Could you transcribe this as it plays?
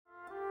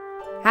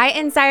Hi,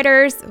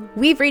 Insiders!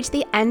 We've reached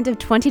the end of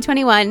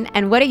 2021,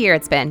 and what a year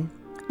it's been.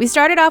 We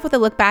started off with a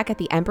look back at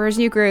The Emperor's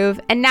New Groove,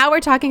 and now we're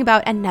talking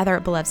about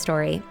another beloved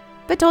story,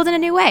 but told in a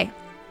new way.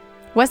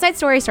 West Side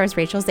Story stars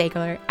Rachel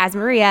Zegler as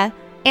Maria,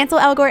 Ansel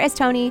Elgort as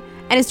Tony,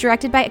 and is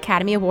directed by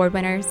Academy Award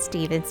winner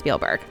Steven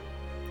Spielberg.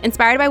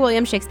 Inspired by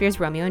William Shakespeare's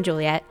Romeo and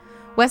Juliet,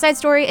 West Side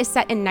Story is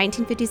set in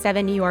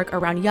 1957 New York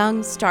around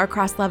young,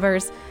 star-crossed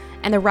lovers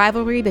and the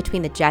rivalry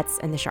between the Jets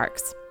and the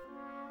Sharks.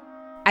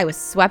 I was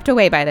swept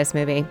away by this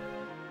movie.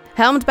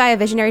 Helmed by a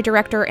visionary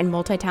director and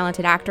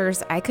multi-talented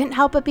actors, I couldn't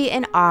help but be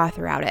in awe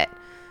throughout it.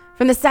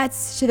 From the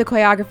sets to the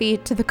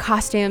choreography to the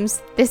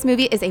costumes, this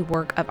movie is a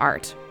work of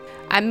art.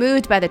 I'm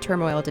moved by the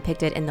turmoil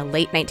depicted in the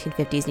late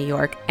 1950s New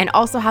York, and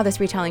also how this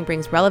retelling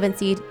brings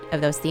relevancy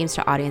of those themes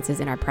to audiences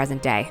in our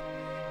present day.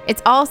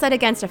 It's all set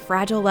against a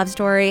fragile love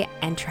story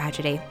and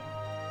tragedy.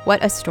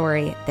 What a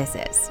story this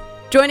is.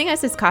 Joining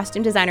us is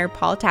costume designer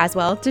Paul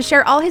Tazewell to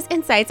share all his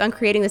insights on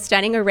creating the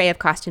stunning array of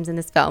costumes in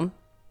this film.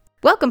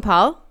 Welcome,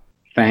 Paul.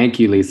 Thank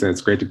you, Lisa. It's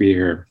great to be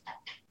here.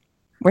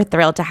 We're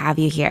thrilled to have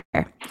you here.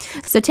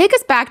 So take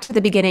us back to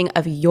the beginning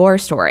of your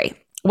story.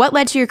 What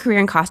led to your career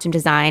in costume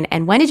design,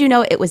 and when did you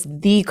know it was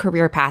the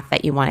career path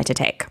that you wanted to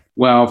take?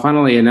 Well,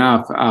 funnily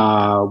enough,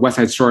 West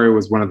Side Story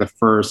was one of the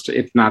first,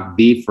 if not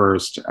the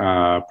first,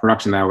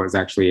 production that I was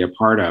actually a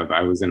part of.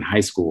 I was in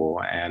high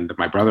school, and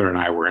my brother and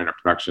I were in a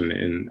production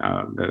in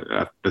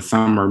the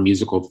summer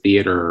musical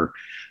theater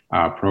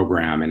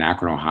program in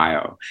Akron,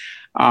 Ohio.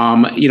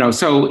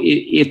 So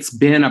it's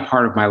been a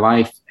part of my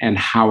life and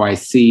how I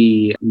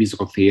see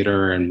musical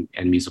theater and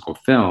musical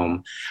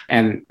film,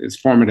 and it's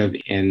formative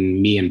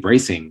in me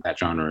embracing that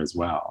genre as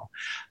well.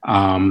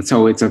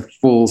 So it's a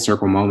full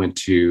circle moment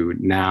to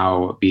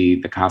now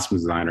be the costume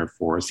designer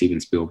for Steven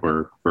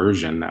Spielberg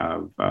version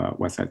of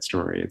West Side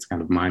Story. It's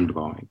kind of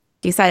mind-blowing.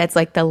 You said it's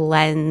like the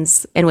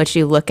lens in which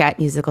you look at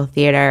musical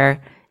theater,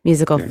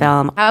 musical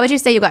film. How would you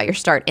say you got your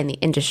start in the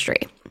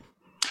industry?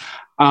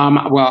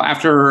 Well,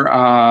 after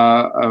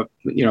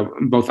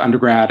both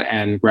undergrad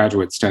and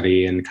graduate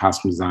study in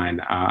costume design,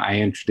 I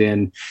entered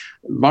in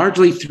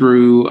largely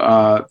through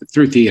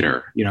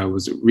theater. It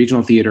was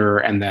regional theater,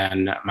 and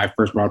then my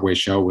first Broadway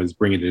show was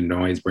Bring It to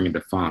Noise, Bring It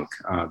to Funk,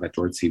 that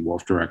George C.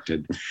 Wolfe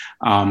directed.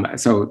 And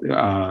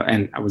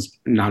I was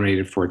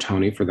nominated for a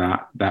Tony for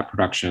that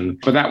production.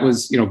 But that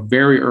was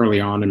very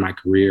early on in my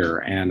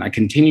career, and I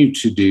continued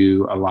to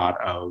do a lot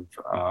of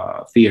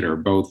theater,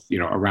 both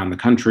around the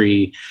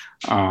country.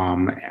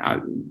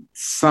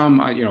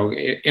 Some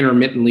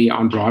intermittently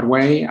on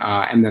Broadway,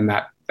 and then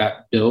that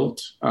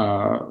built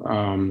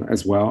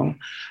as well.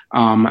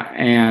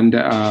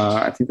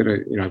 I think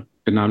that I've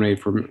been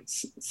nominated for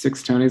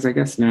 6 Tonys, I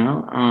guess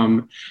now.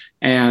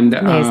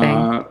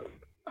 Amazing.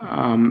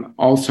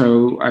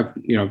 Also, I've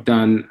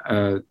done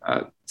a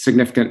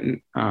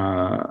significant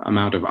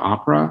amount of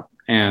opera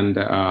and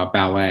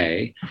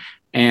ballet.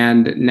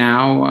 And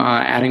now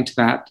adding to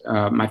that,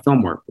 my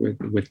film work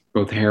with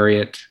both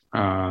Harriet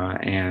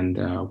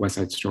and West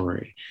Side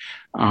Story.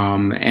 There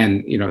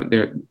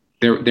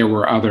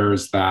were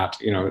others that,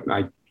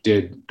 I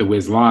did The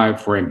Wiz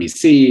Live for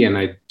NBC, and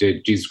I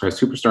did Jesus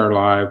Christ Superstar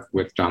Live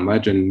with John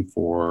Legend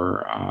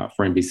for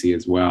NBC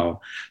as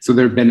well. So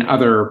there have been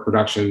other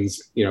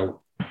productions,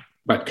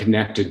 but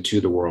connected to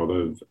the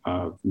world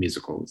of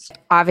musicals.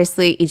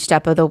 Obviously, each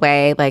step of the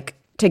way, like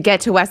to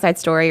get to West Side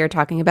Story, you're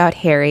talking about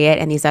Harriet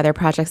and these other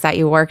projects that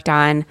you worked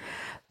on.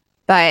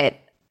 But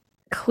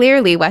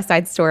clearly, West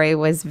Side Story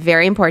was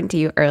very important to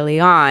you early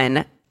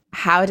on.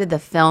 How did the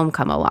film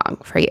come along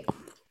for you?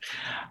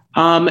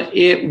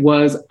 It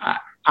was,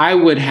 I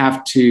would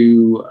have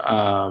to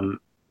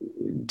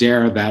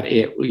dare that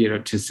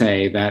to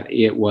say that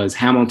it was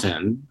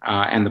Hamilton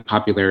and the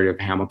popularity of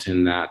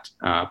Hamilton that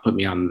put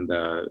me on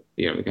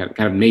kind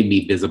of made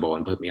me visible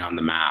and put me on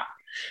the map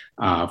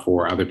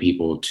for other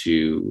people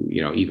to,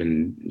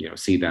 even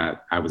see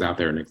that I was out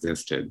there and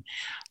existed.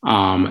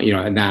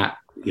 And that,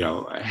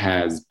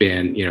 has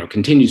been,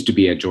 continues to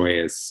be a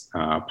joyous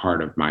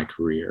part of my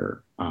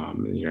career,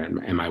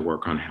 and my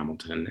work on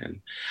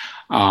Hamilton.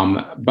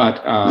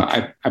 But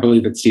I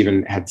believe that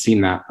Steven had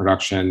seen that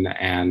production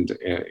and,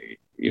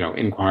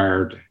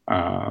 inquired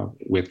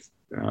with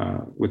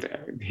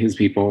his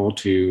people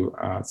to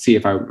see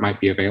if I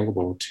might be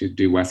available to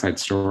do West Side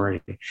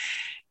Story.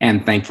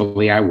 And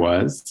thankfully I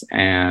was,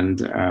 and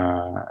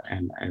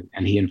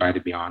he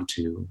invited me on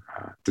to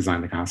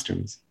design the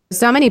costumes.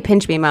 So many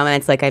pinch me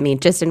moments,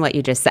 just in what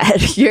you just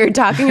said. You're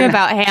talking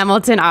about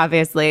Hamilton,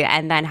 obviously,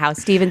 and then how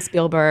Steven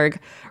Spielberg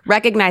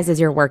recognizes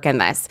your work in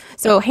this.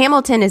 So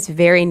Hamilton is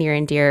very near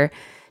and dear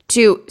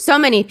to so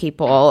many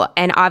people,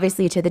 and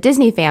obviously to the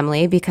Disney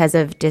family because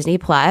of Disney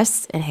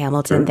Plus and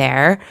Hamilton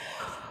there.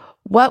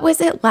 What was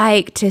it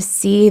like to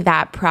see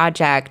that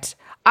project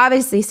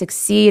obviously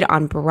succeed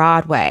on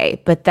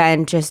Broadway, but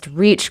then just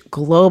reach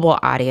global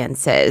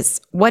audiences?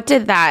 What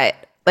did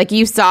that,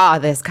 you saw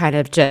this kind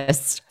of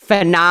just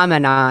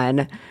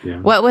phenomenon. Yeah.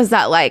 What was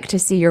that like to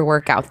see your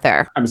work out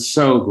there? I'm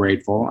so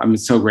grateful. I'm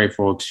so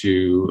grateful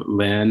to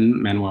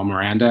Lin-Manuel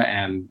Miranda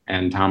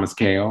and Thomas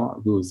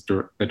Kail, who was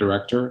the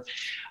director,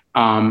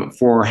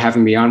 for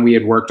having me on. We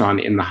had worked on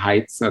In the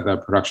Heights, the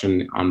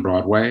production on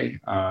Broadway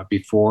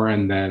before,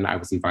 and then I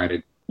was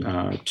invited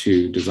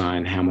to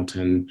design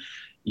Hamilton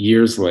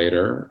years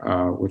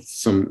later with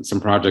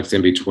some projects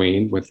in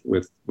between with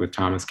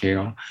Thomas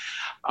Kail.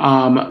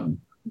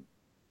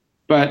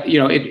 But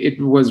it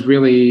was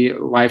really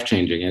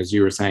life-changing, as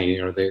you were saying.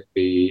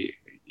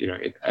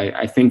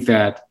 I think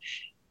that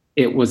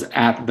it was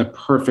at the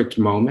perfect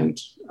moment.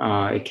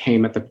 It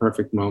came at the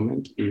perfect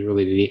moment. You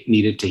really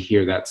needed to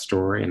hear that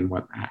story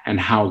and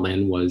how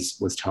Lin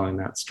was telling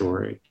that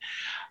story.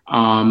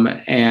 I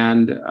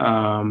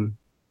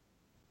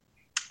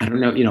don't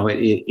know.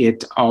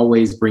 It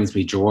always brings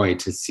me joy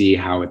to see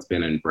how it's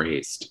been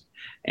embraced,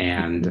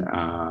 and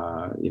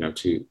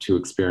to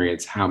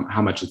experience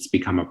how much it's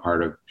become a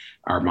part of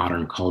our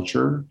modern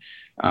culture.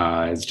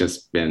 It's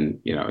just been,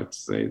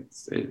 it's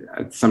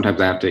sometimes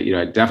I have to,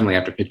 I definitely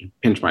have to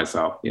pinch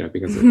myself,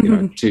 because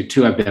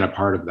to have been a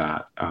part of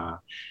that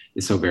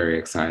is so very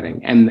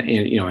exciting. And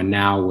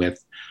now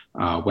with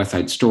West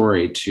Side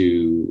Story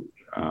to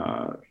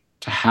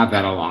have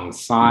that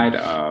alongside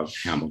of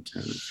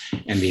Hamilton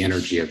and the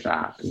energy of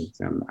that,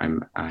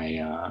 and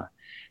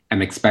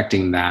I'm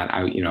expecting that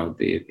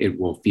it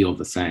will feel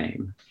the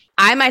same.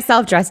 I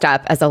myself dressed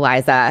up as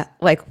Eliza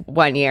like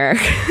one year.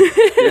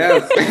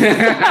 Yes.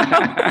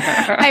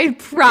 I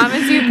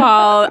promise you,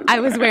 Paul,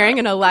 I was wearing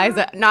an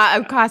Eliza, not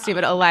a costume,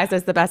 but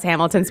Eliza's the best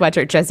Hamilton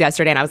sweatshirt just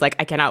yesterday. And I was like,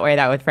 I cannot wear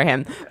that for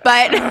him.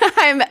 But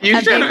I'm a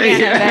big fan of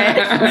it.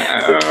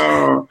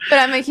 Oh, but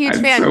I'm a huge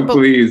fan. I'm so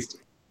pleased.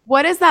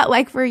 What is that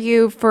like for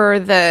you, for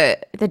the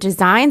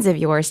designs of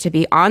yours to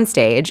be on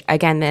stage,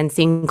 again, then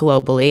seen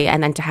globally,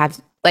 and then to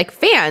have like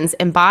fans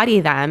embody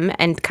them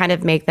and kind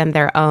of make them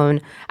their own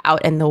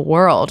out in the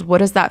world? What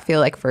does that feel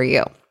like for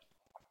you?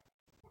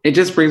 It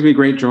just brings me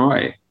great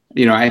joy.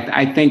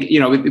 I think,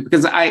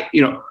 because I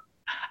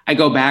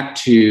go back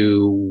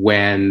to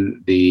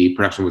when the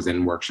production was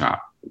in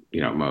workshop,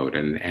 mode,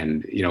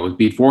 and it was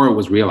before it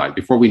was realized,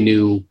 before we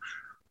knew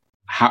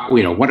how,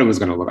 what it was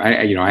going to look.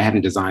 I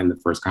hadn't designed the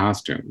first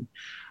costume.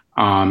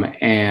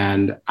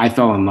 And I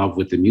fell in love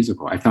with the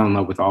musical. I fell in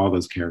love with all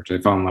those characters.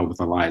 I fell in love with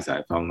Eliza.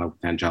 I fell in love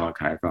with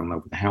Angelica. I fell in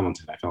love with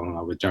Hamilton. I fell in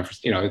love with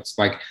Jefferson. It's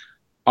like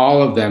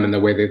all of them and the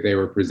way that they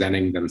were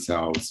presenting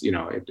themselves.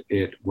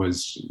 It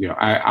was,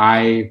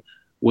 I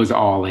was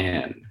all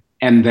in.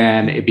 And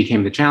then it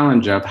became the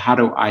challenge of how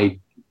do I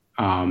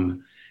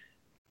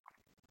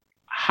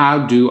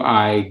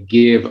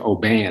give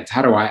obeyance?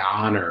 How do I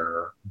honor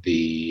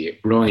the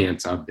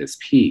brilliance of this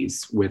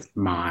piece with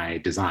my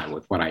design,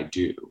 with what I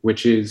do,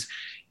 which is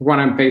what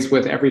I'm faced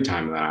with every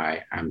time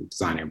that I'm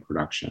designing a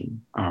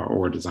production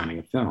or designing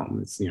a film.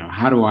 It's,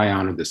 how do I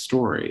honor the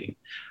story?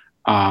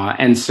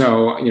 And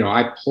so,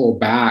 I pull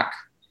back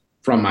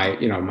from my,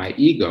 my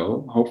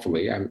ego,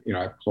 hopefully, I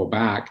pull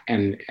back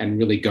and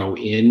really go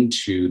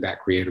into that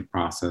creative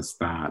process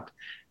that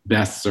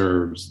best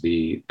serves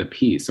the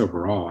piece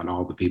overall and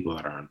all the people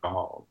that are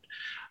involved.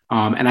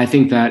 And I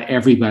think that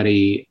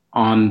everybody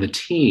on the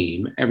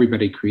team,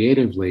 everybody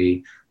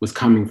creatively was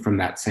coming from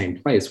that same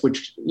place,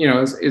 which,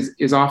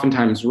 is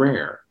oftentimes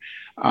rare.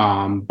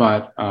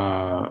 But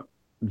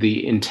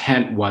the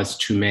intent was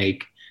to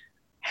make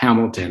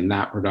Hamilton,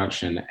 that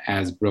production,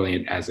 as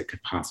brilliant as it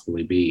could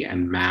possibly be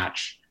and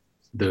match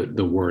the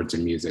words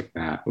and music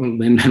that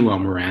Lin-Manuel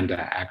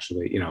Miranda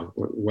actually,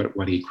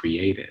 what he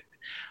created.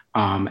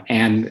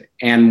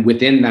 And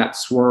within that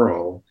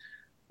swirl,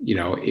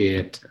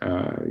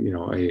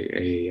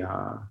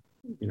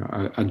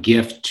 a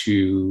gift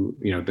to,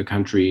 the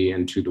country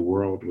and to the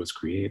world was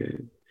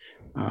created.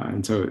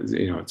 And so,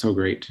 it's so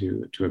great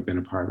to have been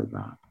a part of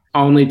that.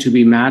 Only to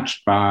be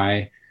matched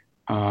by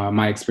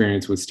my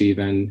experience with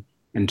Stephen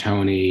and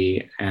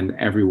Tony and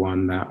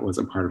everyone that was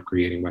a part of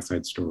creating West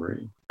Side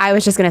Story. I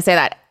was just going to say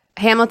that.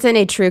 Hamilton,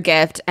 a true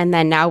gift, and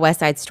then now West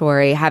Side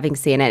Story, having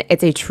seen it,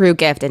 it's a true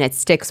gift and it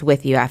sticks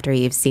with you after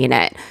you've seen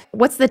it.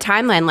 What's the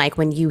timeline like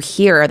when you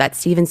hear that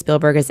Steven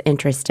Spielberg is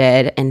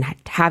interested in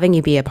having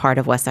you be a part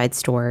of West Side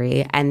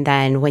Story, and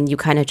then when you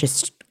kind of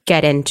just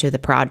get into the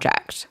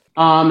project?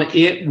 I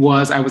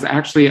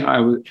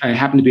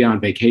happened to be on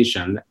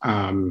vacation.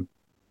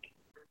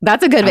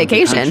 That's a good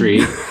vacation.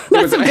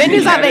 That's some good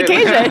news on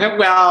vacation.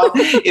 Well,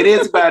 it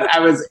is, but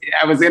I was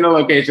in a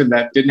location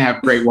that didn't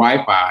have great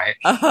Wi-Fi,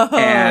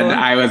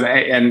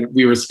 and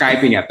we were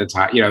Skyping at the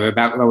time.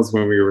 That was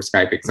when we were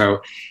Skyping.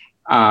 So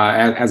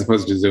as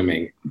opposed to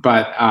Zooming,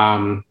 but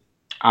I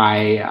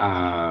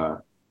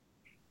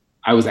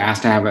was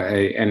asked to have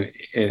an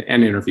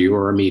interview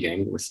or a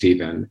meeting with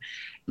Stephen.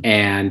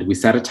 And we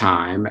set a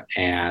time,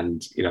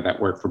 and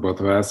that worked for both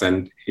of us.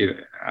 And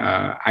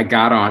I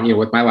got on,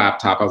 with my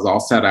laptop. I was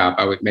all set up.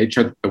 I made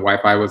sure that the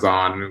Wi-Fi was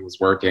on and it was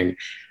working.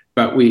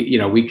 But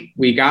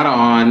we got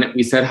on.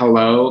 We said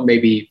hello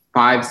maybe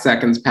 5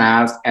 seconds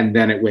passed, and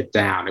then it went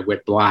down. It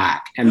went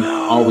black, and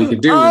all we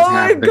could do was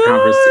have the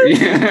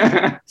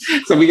conversation.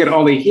 So we could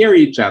only hear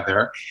each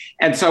other,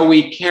 and so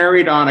we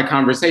carried on a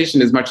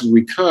conversation as much as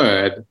we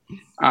could,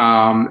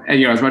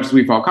 and as much as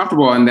we felt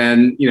comfortable. And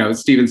then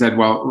Stephen said,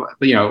 "Well,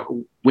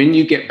 when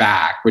you get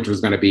back, which was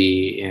going to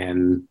be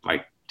in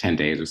like 10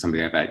 days or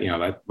something like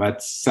that,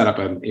 let's set up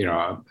a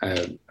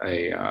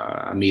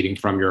meeting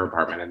from your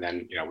apartment, and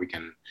then we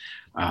can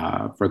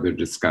further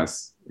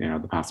discuss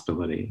the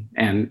possibility."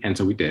 And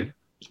so we did.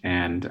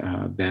 And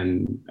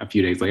then a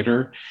few days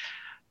later,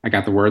 I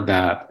got the word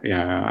that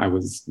I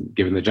was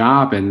given the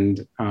job,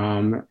 and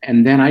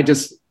then I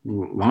just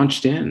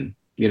launched in.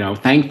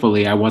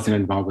 Thankfully, I wasn't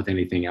involved with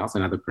anything else,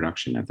 another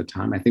production at the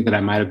time. I think that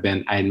I might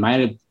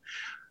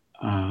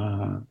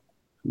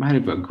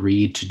have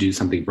agreed to do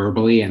something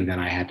verbally, and then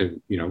I had to,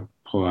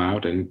 pull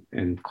out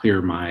and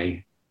clear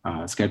my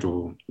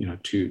schedule,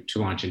 to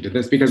launch into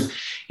this, because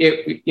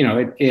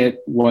it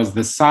was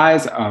the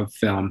size of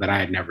film that I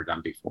had never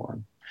done before.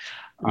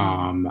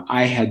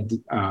 I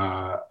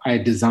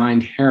had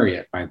designed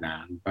Harriet by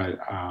then, but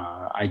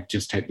I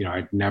just had,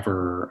 I'd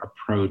never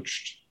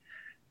approached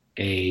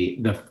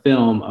the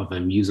film of a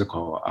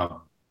musical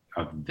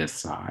of this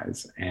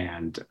size,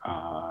 and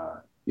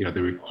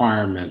the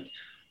requirement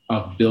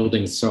of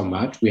building so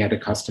much. We had to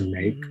custom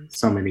make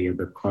so many of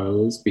the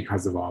clothes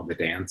because of all the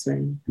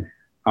dancing.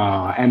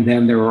 And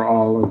then there were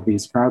all of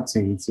these crowd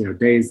scenes,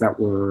 days that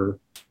were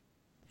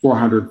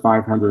 400,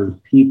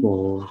 500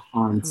 people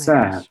on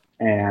set,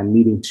 and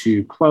needing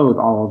to clothe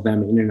all of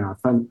them in an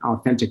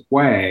authentic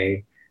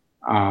way,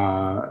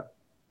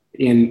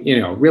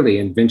 really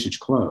in vintage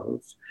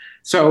clothes.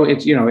 So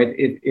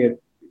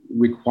it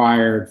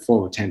required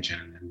full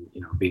attention and,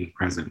 being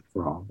present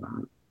for all of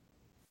that.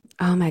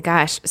 Oh my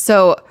gosh.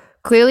 So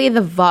clearly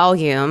the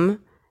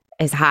volume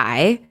is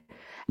high.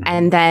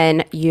 And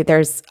then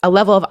there's a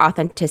level of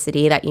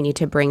authenticity that you need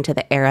to bring to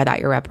the era that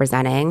you're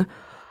representing.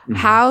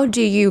 How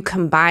do you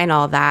combine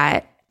all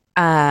that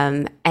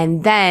and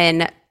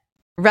then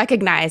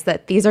recognize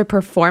that these are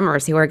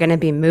performers who are going to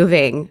be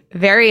moving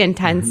very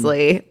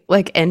intensely,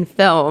 like in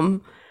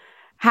film?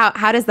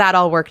 How does that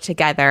all work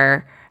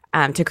together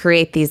to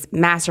create these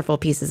masterful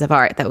pieces of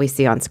art that we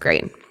see on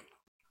screen?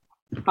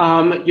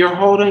 You're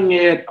holding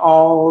it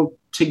all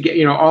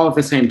together, all at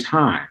the same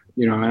time,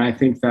 and I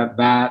think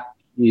that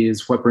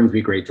is what brings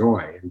me great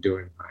joy in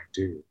doing what I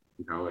do.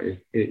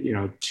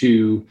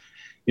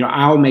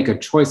 I'll make a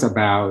choice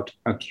about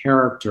a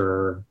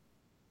character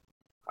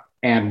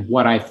and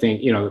what I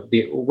think,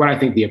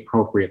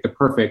 the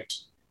perfect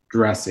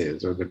dress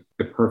is, or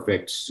the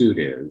perfect suit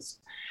is.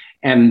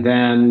 And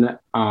then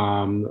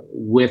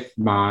with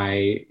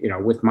my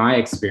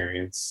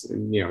experience,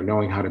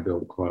 knowing how to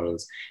build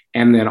clothes,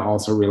 and then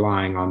also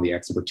relying on the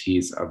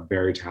expertise of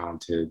very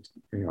talented,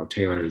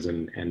 tailors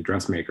and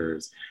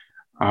dressmakers,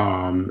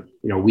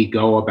 we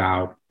go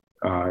about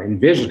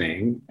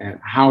envisioning and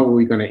how are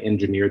we going to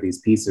engineer these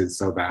pieces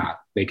so that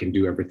they can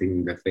do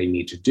everything that they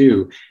need to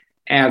do,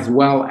 as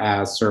well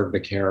as serve the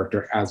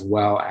character, as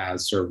well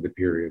as serve the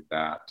period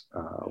that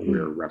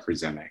we're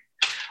representing.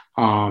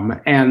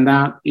 And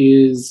that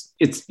is,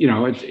 it's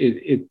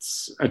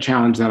a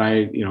challenge that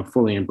I,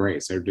 fully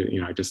embrace.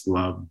 I just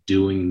love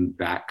doing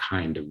that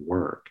kind of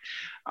work.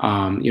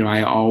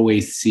 I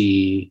always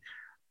see,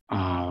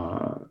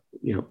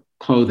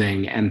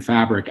 clothing and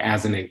fabric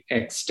as an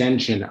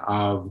extension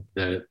of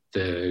the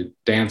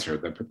dancer,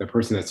 the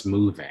person that's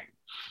moving.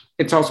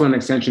 It's also an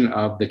extension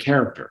of the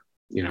character,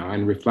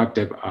 and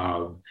reflective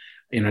of,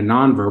 in a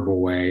nonverbal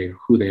way,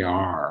 who they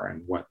are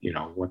and what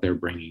they're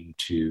bringing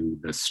to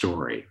the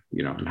story,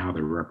 and how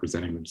they're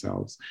representing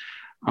themselves.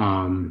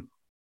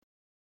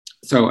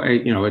 So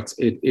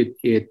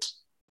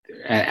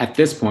at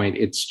this point,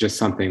 it's just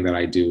something that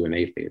I do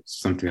innately. It's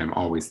something I'm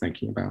always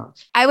thinking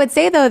about. I would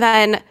say, though,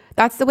 then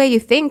that's the way you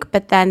think.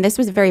 But then this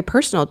was very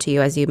personal to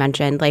you, as you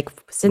mentioned. Like,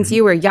 since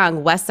you were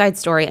young, West Side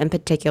Story in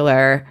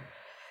particular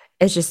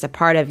is just a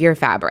part of your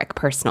fabric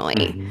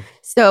personally.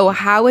 So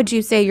how would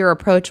you say your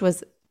approach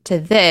was to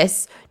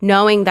this,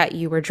 knowing that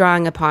you were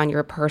drawing upon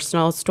your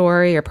personal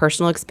story, your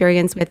personal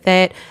experience with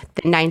it,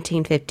 the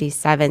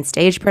 1957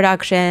 stage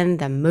production,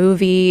 the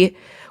movie?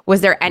 Was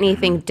there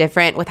anything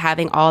different with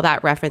having all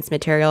that reference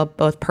material,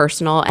 both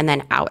personal and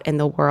then out in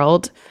the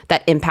world,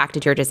 that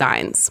impacted your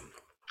designs?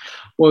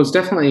 Well, it's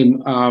definitely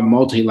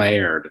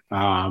multi-layered.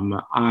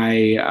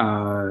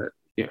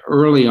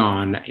 Early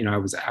on, I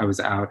was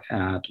out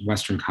at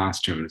Western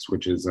Costumes,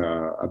 which is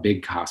a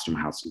big costume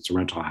house. It's a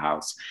rental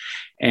house,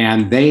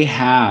 and they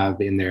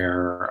have in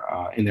their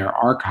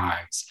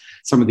archives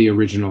some of the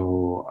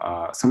original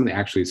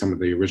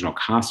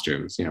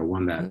costumes.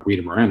 One that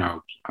Rita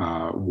Moreno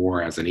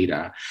wore as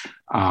Anita,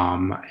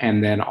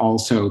 and then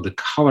also the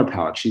color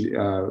palette.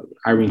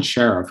 Irene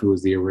Sheriff, who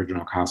was the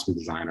original costume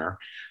designer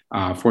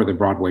for the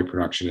Broadway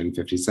production in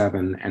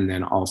 '57, and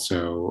then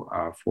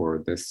also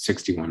for the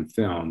 '61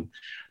 film.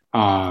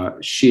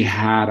 She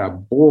had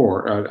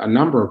a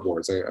number of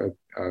boards,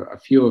 a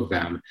few of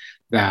them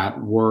that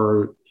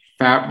were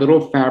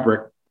little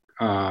fabric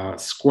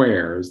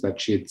squares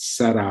that she had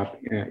set up,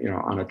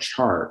 on a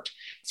chart.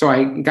 So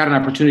I got an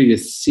opportunity to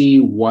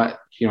see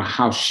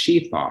how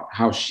she thought,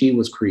 how she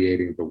was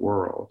creating the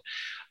world.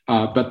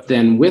 But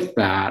then with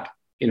that,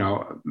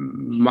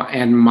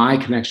 my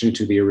connection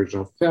to the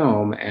original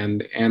film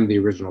and the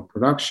original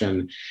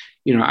production,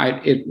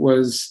 it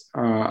was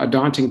a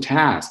daunting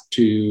task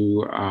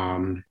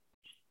to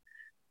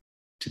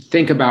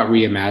think about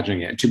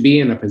reimagining it, to be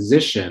in a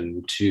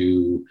position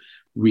to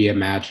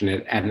reimagine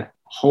it and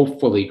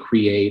hopefully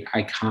create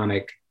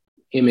iconic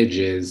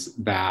images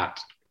that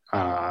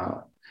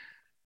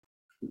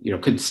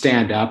could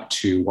stand up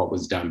to what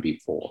was done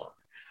before,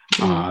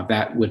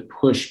 that would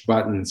push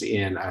buttons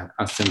in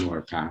a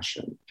similar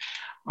fashion.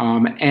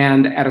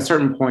 And at a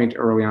certain point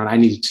early on, I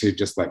needed to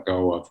just let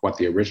go of what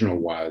the original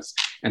was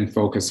and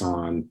focus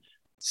on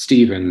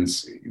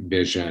Steven's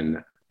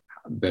vision,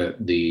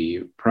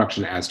 the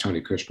production as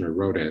Tony Kushner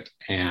wrote it,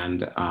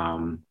 and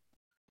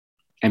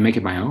make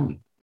it my own,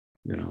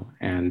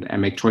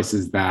 and make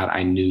choices that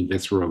I knew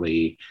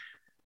viscerally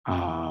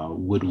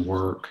would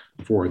work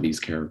for these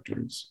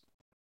characters.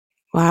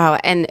 Wow.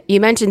 And you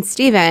mentioned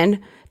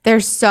Steven.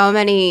 There's so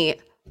many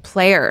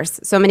players,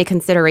 so many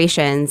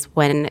considerations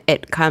when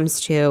it comes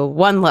to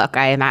one look,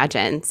 I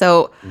imagine.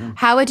 So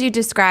how would you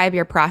describe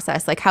your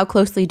process? Like, how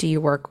closely do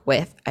you work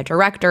with a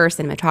director,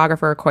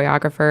 cinematographer,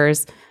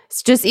 choreographers?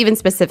 It's just even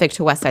specific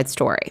to West Side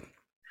Story.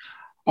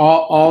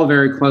 All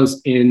very close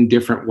in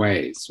different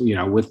ways.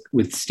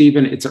 With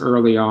Steven, it's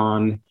early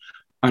on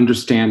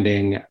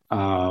understanding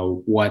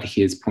what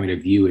his point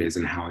of view is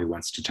and how he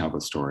wants to tell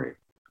the story.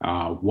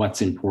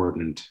 What's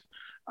important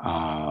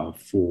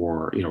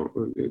for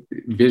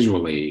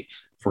visually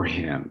for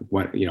him,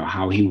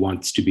 how he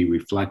wants to be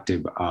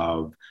reflective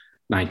of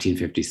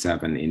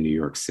 1957 in New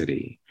York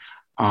City.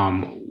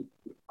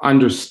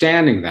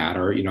 Understanding that,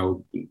 or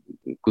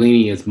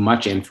gleaning as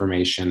much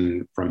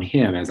information from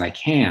him as I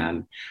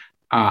can,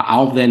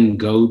 I'll then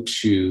go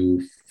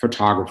to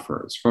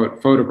photographers,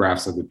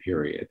 photographs of the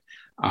period,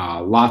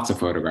 lots of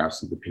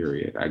photographs of the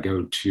period. I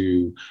go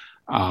to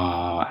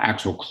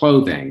actual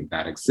clothing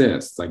that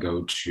exists. I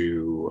go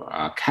to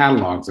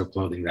catalogs of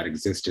clothing that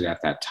existed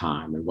at that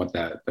time and what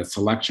the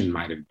selection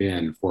might have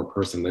been for a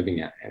person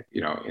living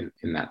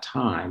in that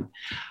time.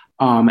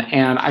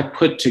 And I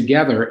put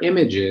together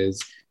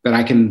images that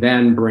I can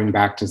then bring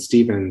back to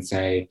Steven and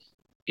say,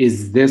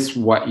 is this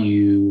what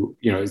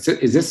is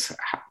this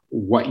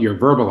what you're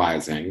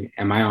verbalizing?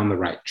 Am I on the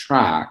right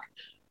track?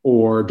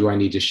 Or do I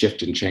need to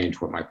shift and change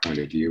what my point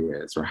of view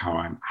is, or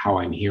how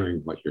I'm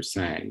hearing what you're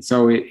saying?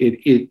 So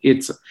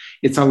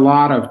it's a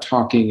lot of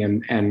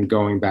talking and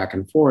going back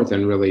and forth,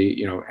 and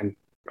really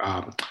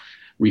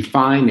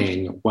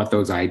refining what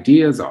those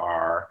ideas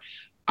are.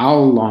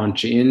 I'll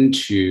launch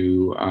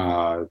into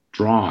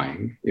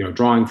drawing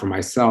for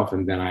myself,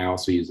 and then I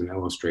also use an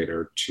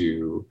illustrator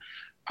to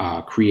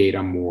create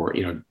a more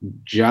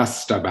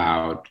just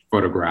about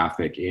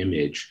photographic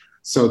image,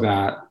 so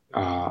that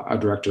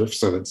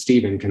so that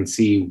Steven can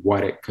see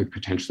what it could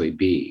potentially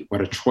be, what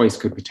a choice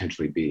could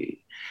potentially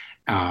be.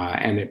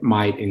 And it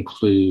might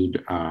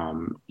include,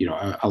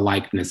 a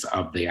likeness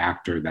of the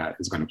actor that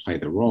is going to play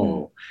the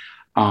role.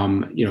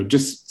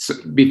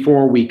 Just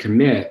before we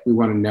commit, we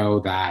want to know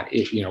that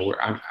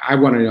I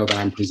want to know that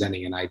I'm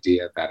presenting an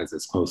idea that is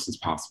as close as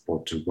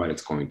possible to what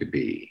it's going to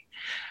be.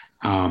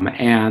 Then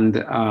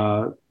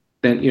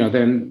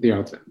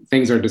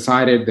things are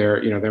decided.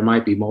 There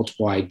might be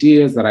multiple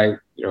ideas that I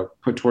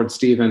put towards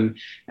Steven,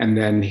 and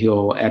then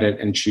he'll edit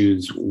and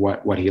choose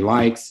what he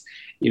likes.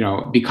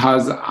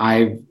 Because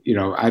I've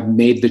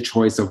made the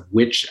choice of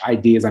which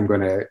ideas I'm going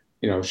to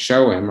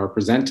show him or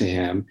present to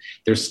him.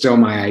 There's still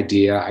my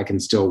idea. I can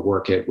still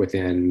work it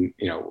within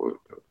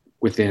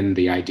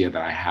the idea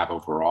that I have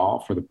overall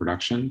for the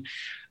production.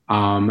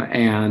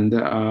 Then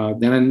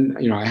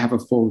I have a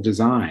full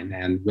design,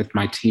 and with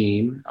my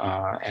team,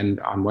 and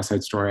on West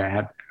Side Story, I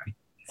had a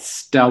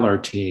stellar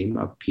team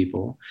of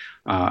people,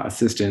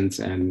 assistants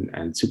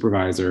and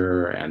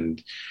supervisor,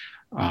 and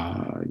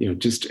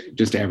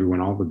just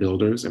everyone, all the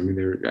builders. I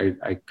mean,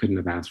 I couldn't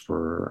have asked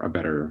for a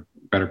better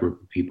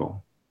group of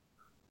people.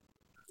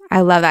 I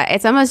love that.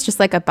 It's almost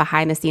just like a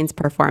behind the scenes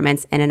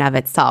performance in and of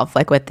itself,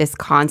 like with this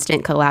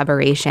constant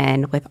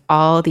collaboration with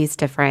all these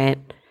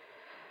different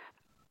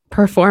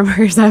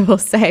performers, I will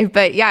say.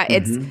 But yeah,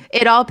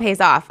 it all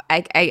pays off.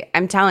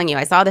 I'm telling you,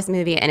 I saw this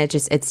movie and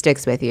it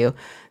sticks with you.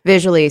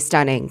 Visually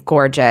stunning,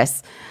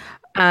 gorgeous.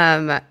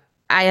 I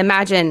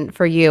imagine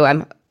for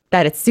you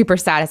that it's super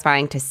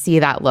satisfying to see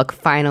that look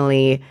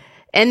finally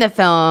in the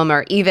film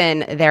or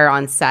even there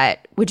on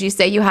set. Would you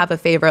say you have a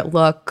favorite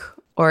look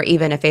or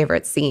even a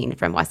favorite scene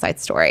from West Side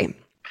Story?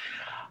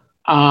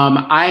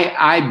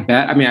 I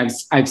bet. I mean,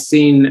 I've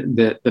seen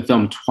the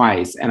film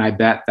twice, and I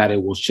bet that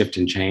it will shift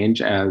and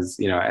change as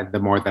the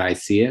more that I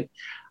see it.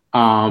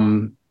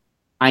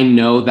 I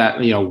know that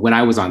when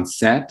I was on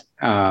set,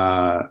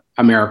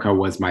 America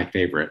was my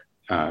favorite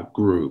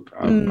group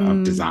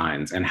of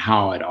designs, and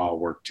how it all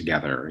worked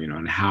together.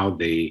 And how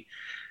the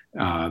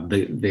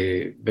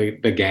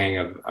gang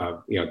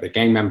of the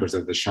gang members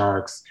of the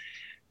Sharks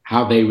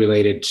how they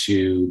related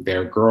to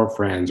their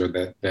girlfriends or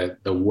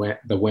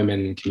the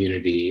women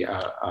community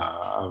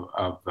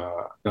of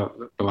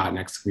the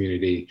Latinx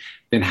community,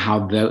 then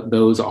how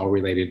those all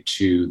related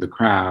to the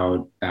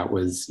crowd that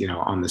was,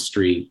 on the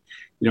street.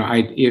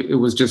 It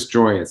was just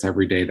joyous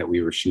every day that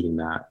we were shooting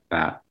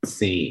that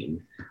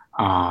scene.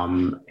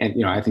 And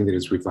I think that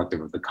it's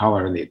reflective of the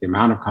color and the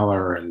amount of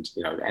color, and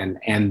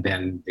and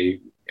then the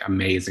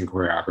amazing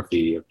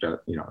choreography of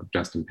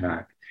Justin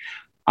Peck.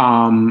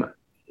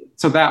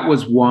 So that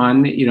was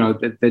one.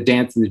 The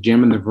dance in the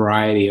gym and the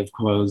variety of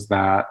clothes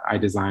that I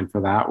designed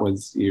for that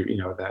was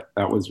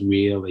that was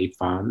really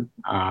fun.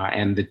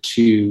 And the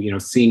two,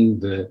 seeing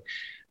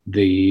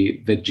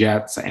the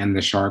Jets and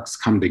the Sharks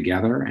come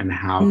together and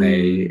how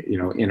they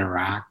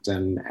interact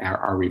and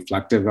are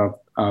reflective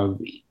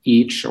of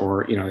each,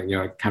 or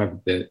kind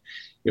of the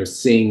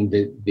seeing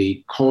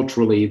the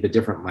culturally the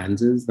different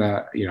lenses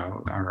that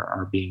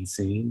are being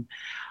seen.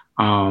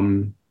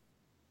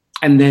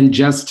 And then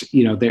just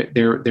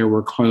there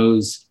were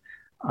clothes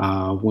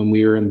when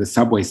we were in the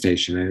subway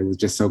station, and it was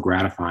just so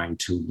gratifying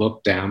to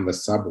look down the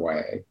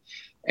subway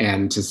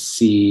and to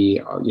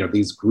see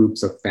these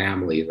groups of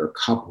families or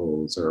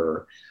couples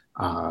or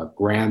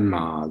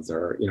grandmas,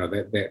 or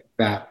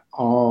that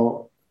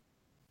all,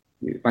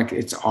 like,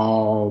 it's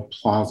all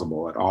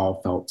plausible. It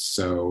all felt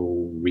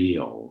so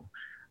real,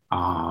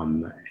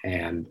 and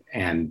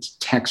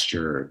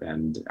textured,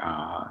 and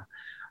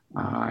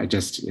I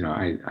just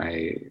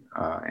I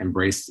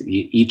embraced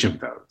each of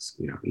those.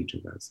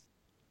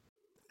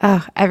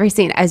 Oh, every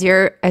scene, as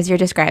you're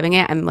describing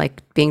it, I'm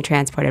like being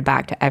transported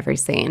back to every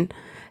scene.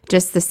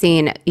 Just the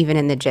scene, even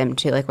in the gym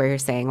too, like where you're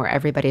saying, where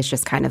everybody's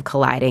just kind of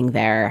colliding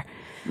there.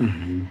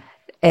 Mm-hmm.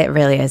 It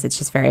really is. It's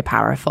just very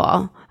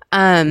powerful.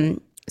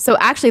 So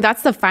actually,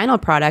 that's the final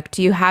product.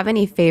 Do you have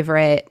any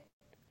favorite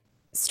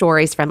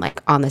stories from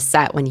like on the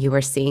set when you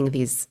were seeing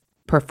these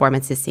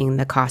performances, seeing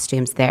the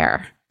costumes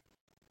there?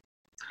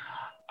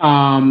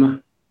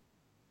 Well,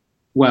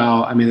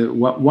 I mean,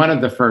 one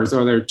of the first,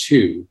 or there are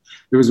two.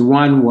 There was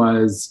one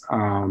was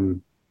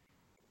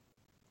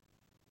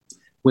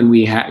when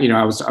we had,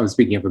 I was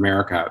speaking of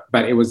America,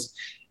 but it was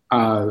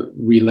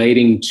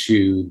relating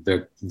to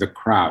the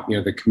crowd,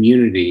 the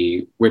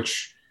community,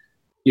 which,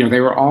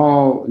 they were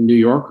all New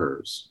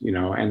Yorkers,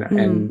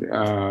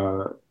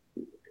 and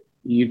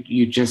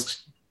you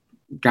just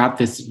got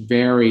this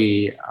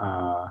very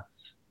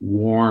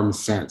warm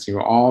sense,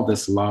 all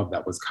this love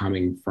that was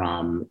coming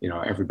from,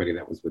 everybody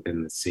that was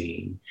within the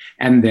scene,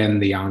 and then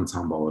the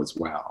ensemble as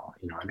well,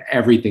 and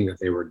everything that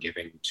they were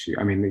giving to,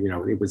 I mean,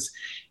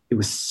 it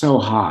was so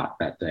hot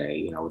that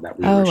day, that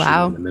we were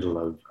shooting in the middle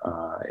of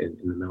in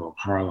the middle of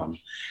Harlem,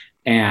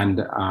 and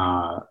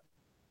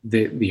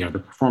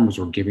the performers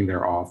were giving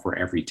their all for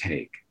every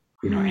take,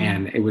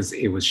 and it was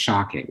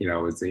shocking, it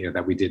was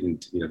that we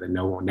didn't, that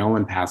no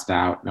one passed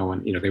out, no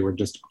one, they were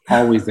just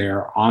always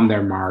there on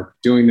their mark,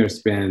 doing their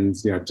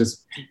spins,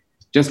 just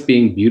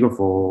being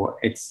beautiful,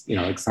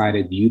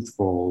 excited,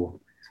 youthful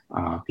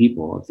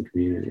people of the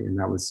community, and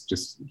that was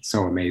just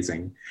so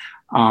amazing.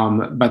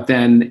 But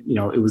then,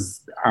 it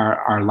was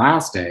our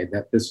last day,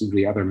 that this was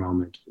the other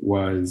moment,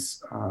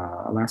 was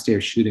our last day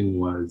of shooting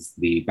was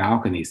the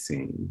balcony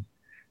scene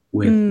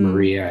with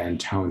Maria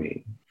and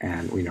Tony,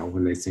 and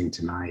when they sing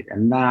Tonight,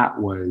 and that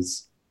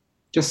was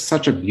just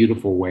such a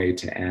beautiful way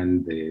to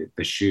end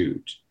the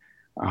shoot,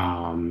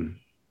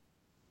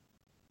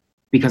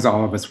 because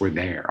all of us were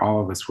there,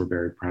 all of us were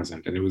very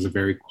present, and it was a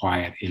very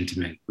quiet,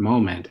 intimate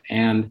moment,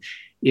 and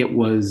it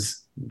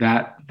was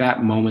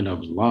that moment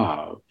of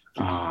love,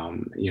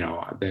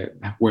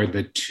 where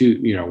the two,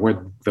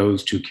 where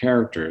those two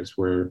characters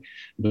were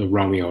the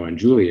Romeo and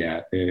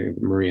Juliet,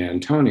 Maria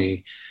and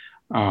Tony,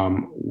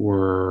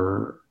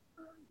 were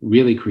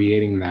really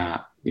creating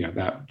that,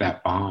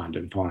 that bond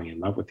and falling in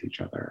love with each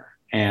other.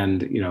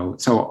 And,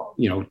 so,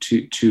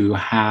 to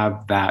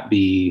have that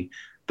be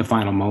the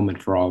final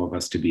moment for all of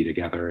us to be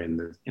together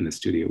in the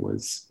studio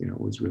was,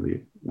 was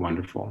really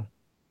wonderful.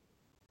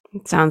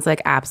 It sounds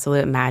like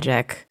absolute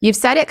magic. You've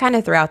said it kind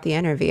of throughout the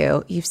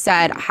interview. You've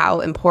said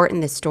how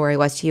important this story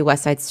was to you,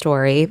 West Side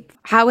Story.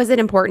 How was it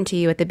important to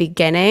you at the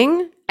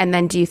beginning? And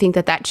then do you think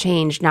that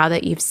changed now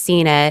that you've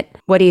seen it?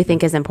 What do you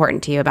think is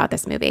important to you about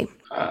this movie?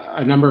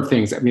 A number of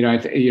things. I mean,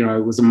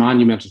 it was a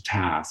monumental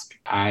task.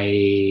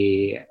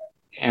 I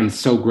am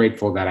so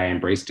grateful that I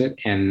embraced it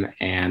and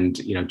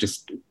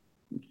just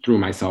threw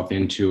myself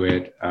into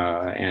it,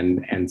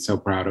 and so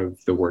proud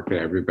of the work that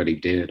everybody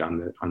did on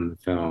the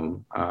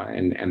film,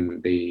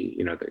 and the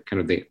the kind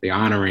of the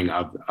honoring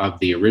of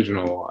the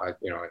original,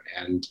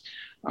 and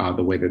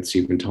the way that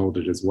Stephen told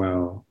it as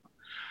well.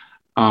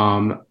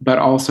 But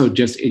also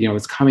just,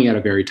 it's coming at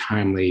a very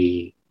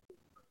timely,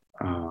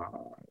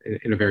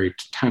 in a very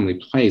timely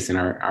place in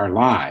our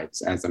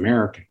lives as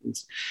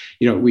Americans.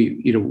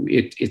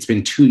 It's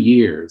been 2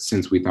 years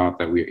since we thought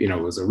that we,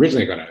 was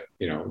originally going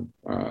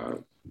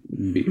to,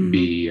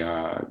 be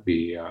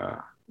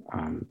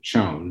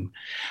shown.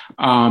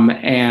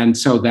 And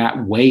so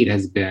that weight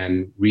has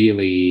been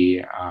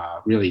really,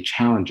 really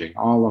challenging.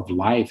 All of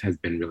life has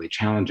been really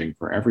challenging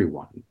for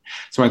everyone.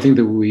 So I think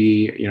that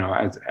we,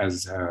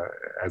 as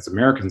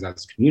Americans,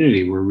 as a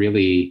community, we're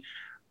really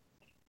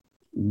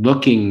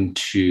looking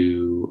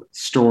to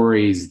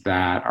stories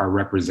that are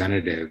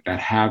representative, that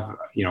have,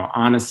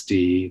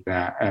 honesty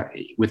that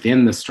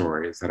within the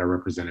stories that are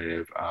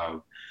representative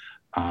of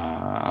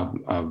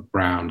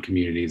brown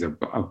communities, of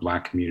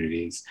Black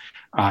communities,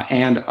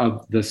 and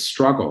of the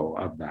struggle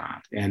of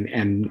that,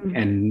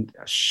 and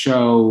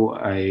show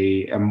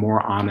a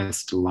more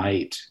honest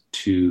light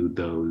to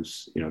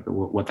those,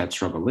 what that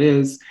struggle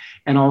is,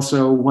 and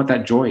also what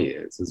that joy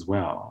is as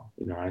well.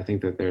 I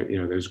think that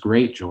there's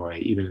great joy,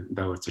 even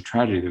though it's a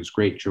tragedy. There's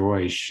great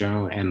joy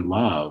shown and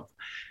love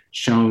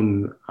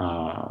shown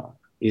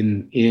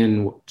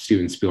in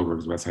Steven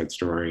Spielberg's West Side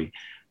Story.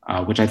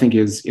 Which I think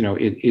is,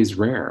 it is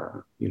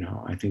rare.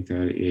 I think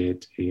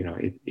that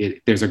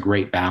there's a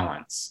great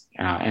balance,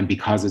 and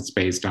because it's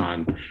based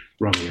on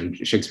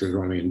Shakespeare's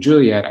Romeo and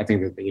Juliet, I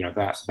think that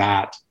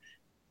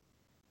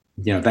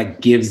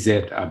that gives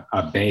it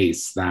a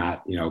base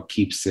that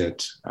keeps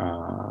it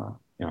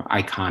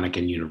iconic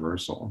and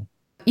universal.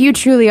 You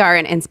truly are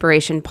an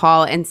inspiration,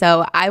 Paul. And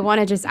so I want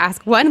to just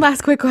ask one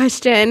last quick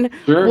question.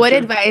 What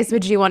advice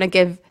would you want to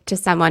give to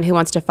someone who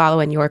wants to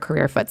follow in your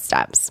career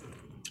footsteps?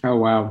 Oh,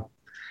 wow.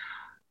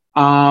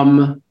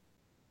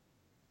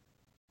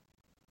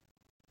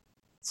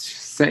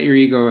 Set your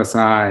ego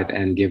aside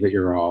and give it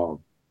your all.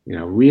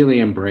 Really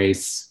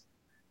embrace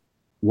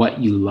what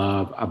you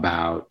love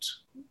about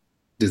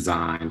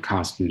design,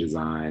 costume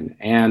design,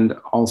 and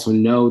also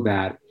know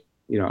that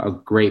a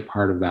great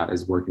part of that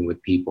is working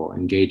with people,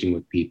 engaging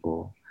with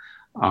people.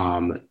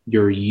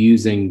 You're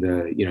using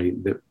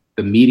the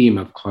medium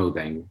of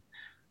clothing,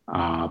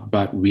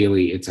 but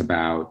really it's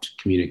about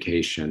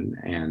communication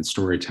and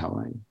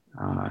storytelling.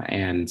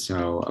 And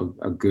so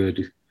a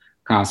good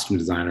costume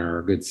designer or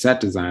a good set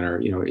designer,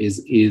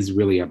 is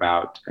really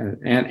about,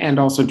 and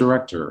also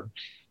director,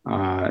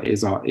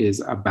 is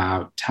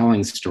about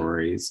telling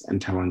stories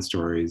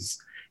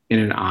in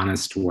an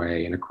honest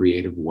way, in a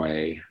creative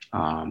way,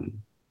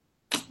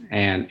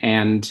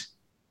 and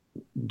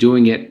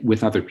doing it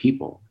with other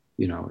people.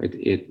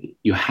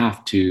 You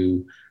have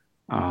to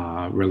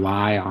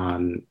rely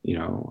on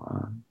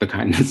the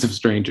kindness of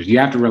strangers. You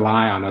have to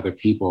rely on other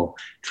people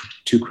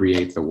to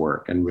create the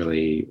work and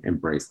really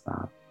embrace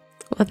that.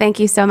 Well, thank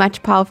you so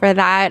much, Paul, for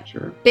that.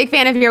 Sure. Big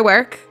fan of your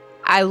work.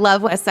 I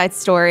love West Side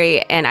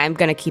Story, and I'm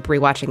going to keep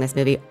rewatching this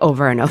movie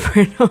over and over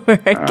and over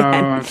again.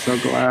 Oh, I'm so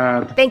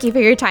glad. Thank you for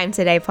your time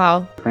today,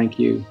 Paul. Thank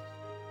you.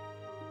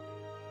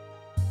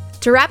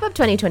 To wrap up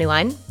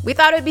 2021, we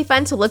thought it would be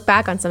fun to look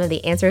back on some of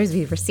the answers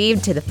we've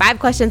received to the 5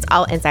 questions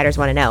all insiders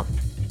want to know.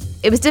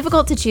 It was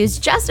difficult to choose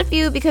just a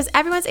few because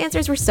everyone's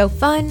answers were so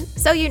fun,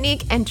 so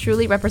unique, and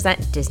truly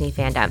represent Disney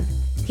fandom.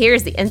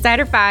 Here's the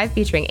Insider 5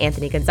 featuring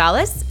Anthony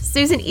Gonzalez,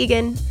 Susan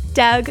Egan,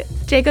 Doug,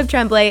 Jacob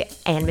Tremblay,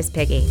 and Miss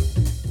Piggy.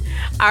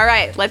 All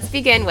right, let's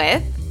begin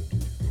with,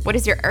 what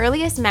is your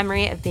earliest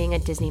memory of being a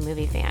Disney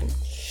movie fan?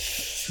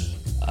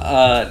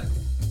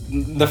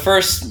 The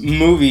first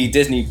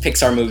Disney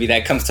Pixar movie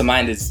that comes to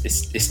mind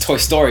is Toy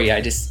Story.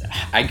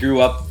 I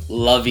grew up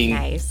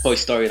loving Toy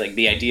Story, like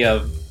the idea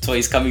of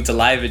toys coming to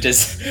life.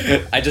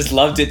 I just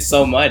loved it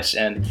so much,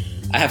 and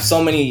I have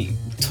so many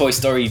Toy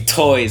Story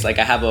toys. Like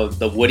I have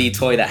the Woody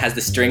toy that has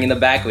the string in the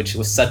back, which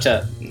was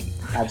I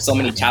have so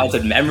many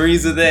childhood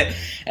memories with it,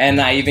 and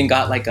I even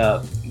got like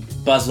a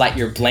Buzz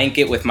Lightyear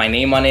blanket with my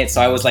name on it.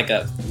 So I was like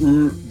a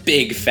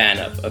big fan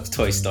of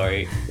Toy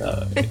Story.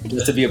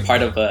 Just to be a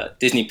part of a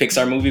Disney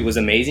Pixar movie was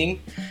amazing.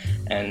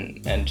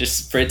 And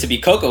just for it to be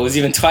Coco was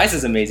even twice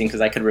as amazing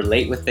because I could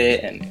relate with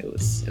it, and it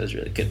was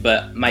really good.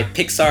 But my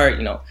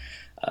Pixar,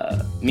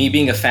 me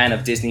being a fan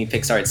of Disney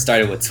Pixar, it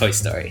started with Toy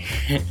Story.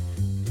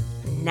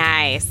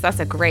 Nice. That's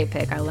a great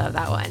pick. I love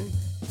that one.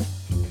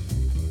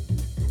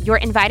 You're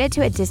invited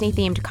to a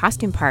Disney-themed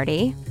costume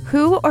party.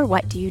 Who or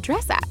what do you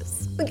dress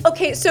as?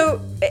 Okay,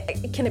 so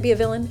can it be a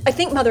villain? I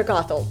think Mother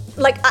Gothel.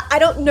 Like, I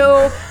don't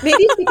know.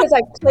 Maybe it's because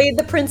I played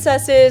the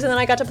princesses and then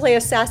I got to play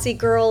a sassy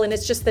girl and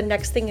it's just the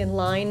next thing in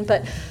line.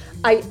 But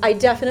I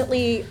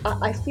definitely,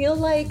 I feel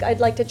like I'd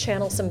like to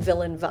channel some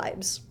villain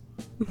vibes.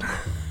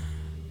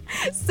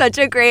 Such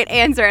a great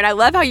answer. And I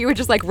love how you were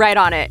just like right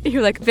on it.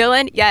 You're like,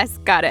 villain? Yes,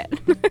 got it.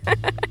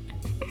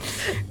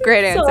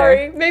 Great answer.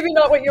 Sorry, maybe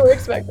not what you were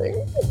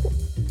expecting.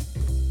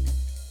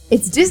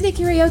 It's Disney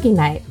karaoke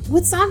night.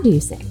 What song do you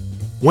sing?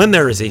 When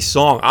there is a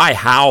song, I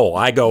howl.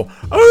 I go,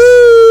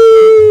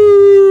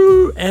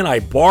 ooh, and I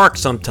bark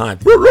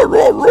sometimes.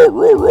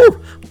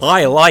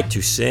 I like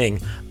to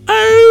sing.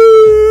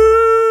 Ooh.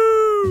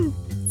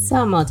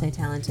 So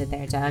multi-talented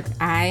there, Doug.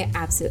 I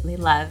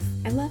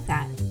love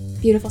that.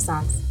 Beautiful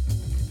songs.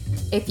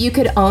 If you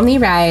could only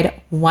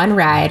ride one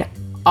ride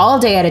all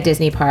day at a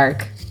Disney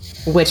park,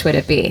 which would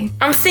it be?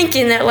 I'm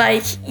thinking that,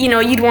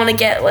 you'd want to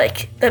get,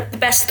 the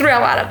best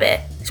thrill out of it,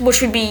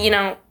 which would be,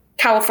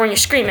 California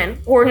Screamin',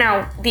 or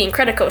now the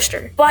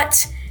Incredicoaster.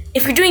 But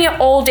if you're doing it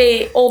all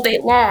day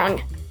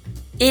long,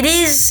 it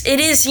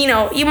is, you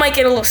know, you might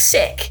get a little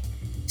sick.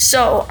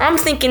 So I'm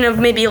thinking of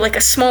maybe like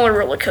a smaller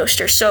roller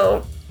coaster.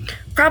 So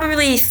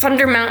probably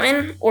Thunder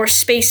Mountain or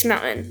Space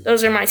Mountain.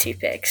 Those are my 2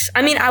 picks.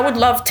 I mean, I would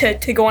love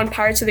to go on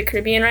Pirates of the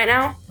Caribbean right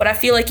now, but I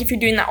feel like if you're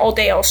doing that all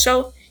day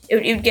also, it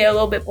would get a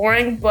little bit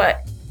boring.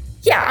 But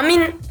yeah, I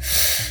mean,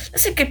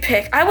 that's a good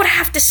pick. I would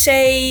have to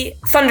say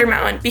Thunder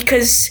Mountain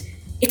because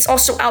it's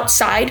also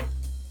outside.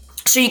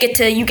 So you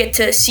get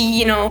to see,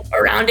 you know,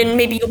 around, and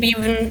maybe you'll be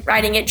even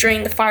riding it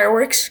during the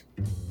fireworks,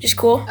 which is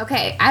cool.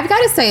 Okay, I've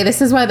got to say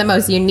this is one of the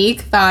most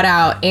unique, thought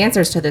out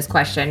answers to this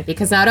question,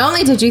 because not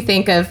only did you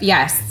think of,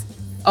 yes,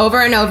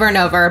 over and over and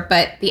over,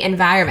 but the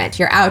environment,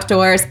 you're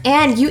outdoors,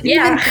 and you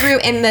even threw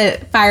in the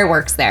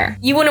fireworks there.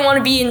 You wouldn't want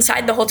to be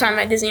inside the whole time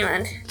at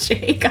Disneyland.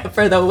 Jacob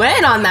for the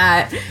win on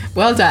that.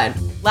 Well done.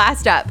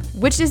 Last up,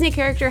 which Disney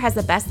character has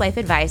the best life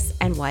advice,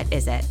 and what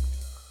is it?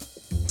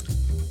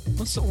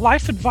 What's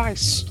life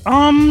advice?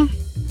 How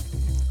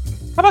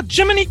about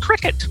Jiminy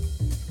Cricket?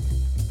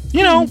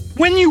 You know,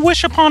 when you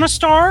wish upon a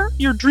star,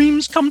 your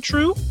dreams come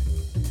true.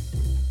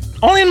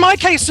 Only in my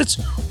case, it's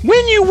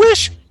when you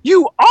wish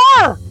you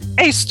are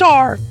a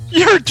star,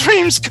 your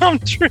dreams come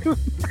true.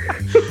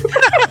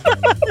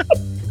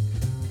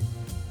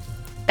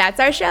 That's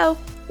our show.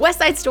 West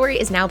Side Story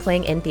is now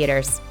playing in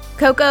theaters.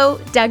 Coco,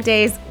 Dug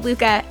Days,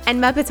 Luca, and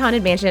Muppets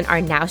Haunted Mansion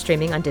are now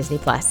streaming on Disney+.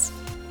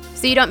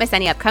 So you don't miss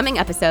any upcoming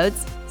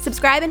episodes,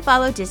 subscribe and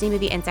follow Disney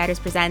Movie Insiders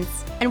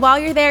Presents. And while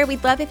you're there,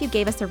 we'd love if you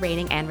gave us a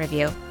rating and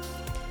review.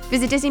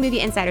 Visit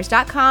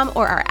DisneyMovieInsiders.com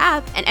or our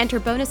app and enter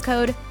bonus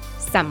code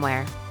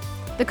SOMEWHERE.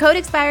 The code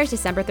expires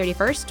December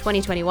 31st,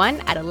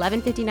 2021 at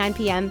 11:59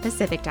 p.m.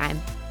 Pacific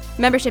Time.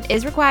 Membership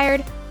is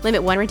required,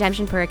 limit 1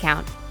 redemption per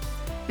account.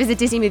 Visit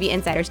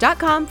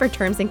DisneyMovieInsiders.com for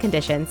terms and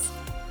conditions.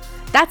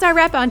 That's our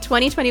wrap on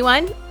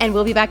 2021, and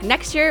we'll be back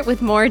next year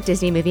with more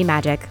Disney movie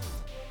magic.